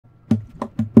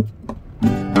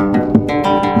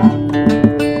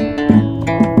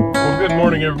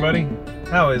everybody.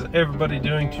 How is everybody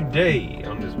doing today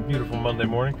on this beautiful Monday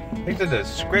morning? I think I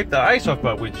scraped the ice off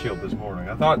my windshield this morning.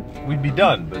 I thought we'd be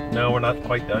done, but no, we're not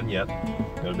quite done yet.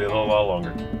 It'll be a little while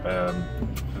longer.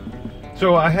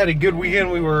 So I had a good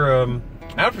weekend. We were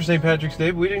out for St. Patrick's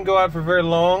Day, but we didn't go out for very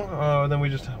long. Then we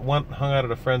just hung out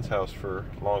at a friend's house for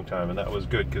a long time, and that was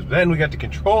good because then we got to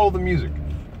control the music.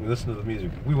 We listened to the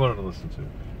music we wanted to listen to,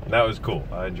 and that was cool.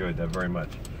 I enjoyed that very much.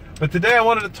 But today I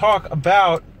wanted to talk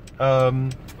about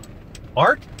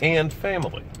art and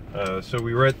family. So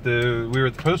we were at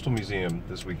the Postal Museum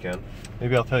this weekend.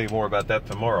 Maybe I'll tell you more about that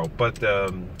tomorrow. But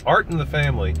art and the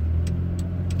family,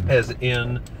 as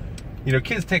in, you know,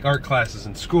 kids take art classes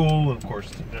in school, and of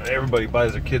course, you know, everybody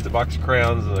buys their kids a box of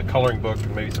crayons and a coloring book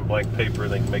and maybe some blank paper,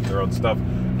 and they can make their own stuff.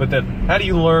 But then, how do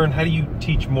you learn? How do you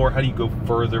teach more? How do you go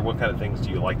further? What kind of things do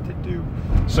you like to do?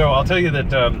 So I'll tell you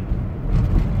that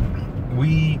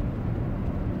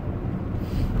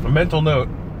a mental note: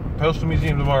 Postal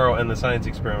Museum tomorrow and the science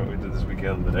experiment we did this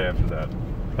weekend, the day after that.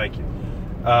 Thank you.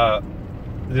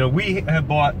 You know, we have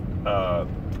bought a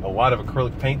lot of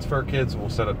acrylic paints for our kids.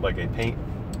 We'll set up like a paint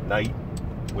night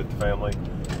with the family.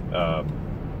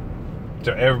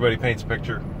 So everybody paints a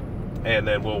picture, and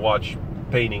then we'll watch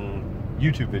painting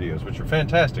YouTube videos, which are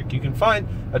fantastic. You can find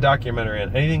a documentary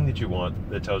on anything that you want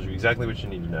that tells you exactly what you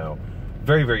need to know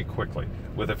very, very quickly.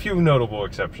 With a few notable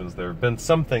exceptions, there have been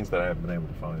some things that I haven't been able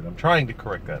to find. I'm trying to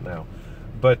correct that now.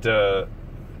 But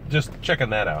just checking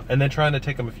that out. And then trying to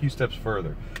take them a few steps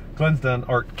further. Glenn's done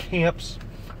art camps.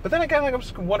 But then again, I'm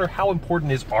just wonder how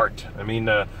important is art? I mean,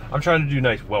 I'm trying to do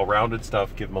nice, well-rounded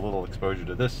stuff, give him a little exposure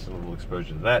to this, a little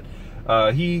exposure to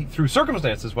that. He, through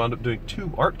circumstances, wound up doing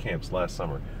 2 art camps last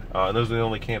summer. And those are the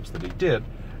only camps that he did.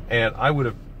 And I would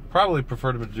have probably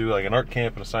preferred him to do like an art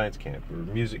camp and a science camp, or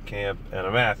a music camp and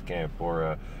a math camp,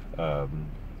 or a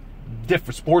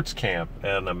different sports camp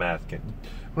and a math camp.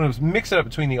 When I was mix it up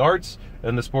between the arts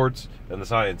and the sports and the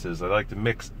sciences, I like to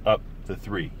mix up the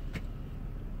 3.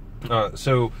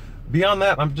 So beyond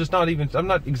that, I'm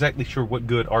not exactly sure what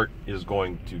good art is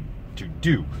going to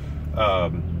do.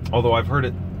 Although I've heard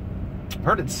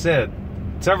it said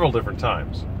several different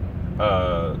times,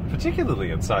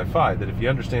 particularly in sci-fi, that if you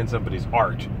understand somebody's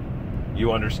art,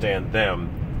 you understand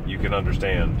them, you can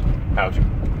understand how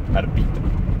to beat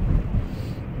them.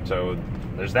 So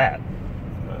there's that.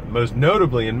 Most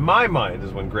notably in my mind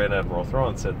is when Grand Admiral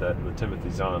Thrawn said that in the Timothy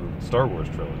Zahn Star Wars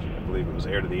trilogy. I believe it was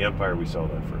Heir to the Empire we saw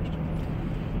that first.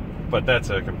 But that's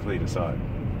a complete aside.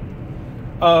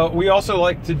 We also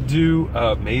like to do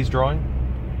maze drawing.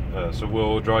 So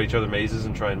we'll draw each other mazes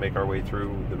and try and make our way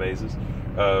through the mazes.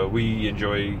 We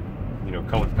enjoy, you know,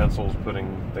 colored pencils,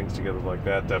 putting things together like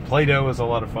that. Play-Doh is a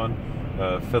lot of fun,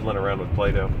 fiddling around with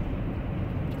Play-Doh.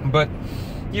 But,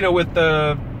 you know, with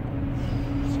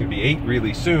it's going to be 8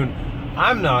 really soon,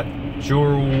 I'm not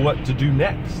sure what to do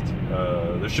next.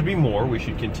 There should be more. We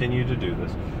should continue to do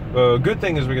this. Good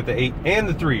thing is we get the 8 and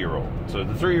the 3-year-old. So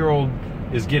the 3-year-old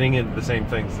is getting into the same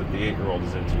things that the 8-year-old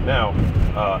is into now,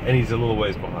 and he's a little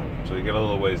ways behind. So you got a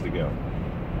little ways to go.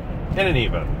 In any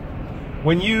event,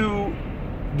 when you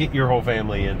get your whole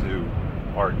family into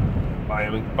art,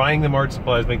 buying them art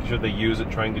supplies, making sure they use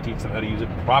it, trying to teach them how to use it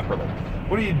properly,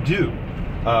 what do you do?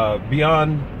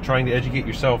 Beyond trying to educate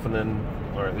yourself and then,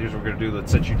 all right, here's what we're going to do,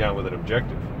 let's set you down with an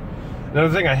objective.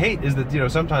 Another thing I hate is that, you know,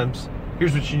 sometimes,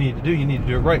 here's what you need to do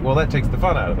it right. Well, that takes the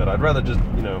fun out of it. I'd rather just,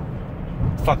 you know,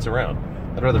 futz around.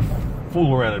 I'd rather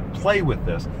fool around and play with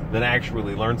this than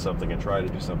actually learn something and try to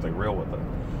do something real with it.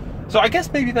 So I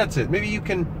guess maybe that's it. Maybe you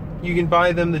can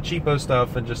buy them the cheapo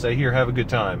stuff and just say, here, have a good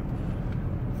time.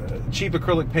 Cheap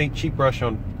acrylic paint, cheap brush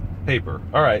on paper.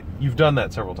 All right, you've done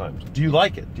that several times. Do you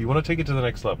like it? Do you want to take it to the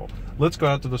next level? Let's go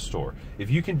out to the store. If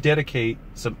you can dedicate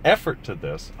some effort to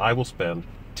this, I will spend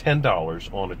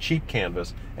 $10 on a cheap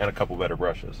canvas and a couple better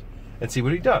brushes and see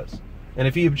what he does. And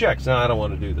if he objects, no, I don't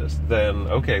want to do this, then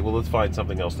okay, well, let's find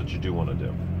something else that you do want to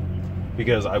do.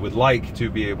 Because I would like to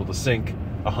be able to sink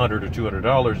 $100 or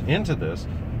 $200 into this,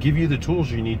 give you the tools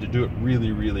you need to do it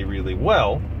really, really, really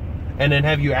well, and then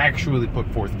have you actually put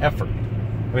forth effort.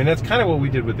 I mean, that's kind of what we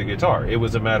did with the guitar. It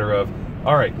was a matter of,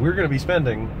 all right, we're going to be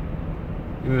spending,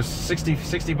 it was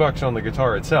 60 bucks on the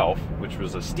guitar itself, which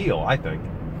was a steal, I think.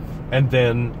 And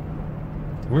then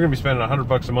we're going to be spending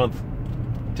 $100 a month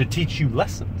to teach you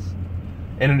lessons.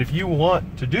 And if you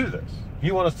want to do this, if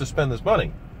you want us to spend this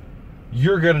money,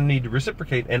 you're going to need to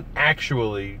reciprocate and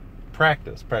actually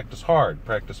practice hard,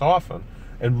 practice often,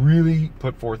 and really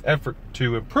put forth effort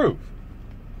to improve.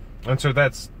 And so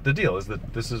that's the deal, is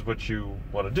that this is what you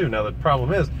want to do. Now the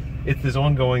problem is, it's this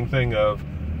ongoing thing of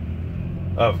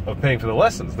paying for the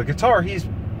lessons. The guitar, he's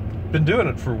been doing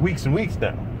it for weeks and weeks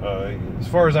now. As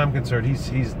far as I'm concerned,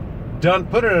 he's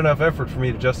put in enough effort for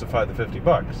me to justify the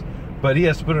 $50. But he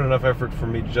has to put in enough effort for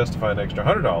me to justify an extra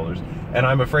 $100. And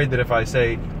I'm afraid that if I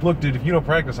say, look, dude, if you don't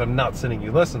practice, I'm not sending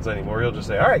you lessons anymore, he'll just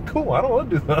say, all right, cool, I don't want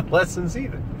to do the lessons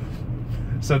either.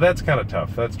 So that's kind of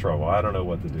tough. That's trouble. I don't know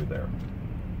what to do there.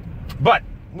 But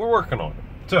we're working on it.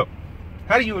 So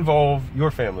how do you involve your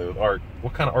family with art?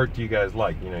 What kind of art do you guys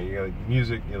like? You know, you like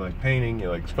music, you like painting, you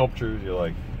like sculptures, you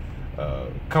like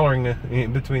coloring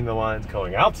in between the lines,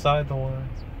 coloring outside the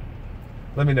lines.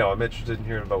 Let me know. I'm interested in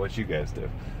hearing about what you guys do.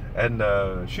 And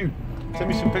shoot, send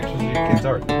me some pictures of your kids'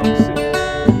 art. Let's see.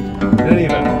 In any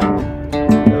event,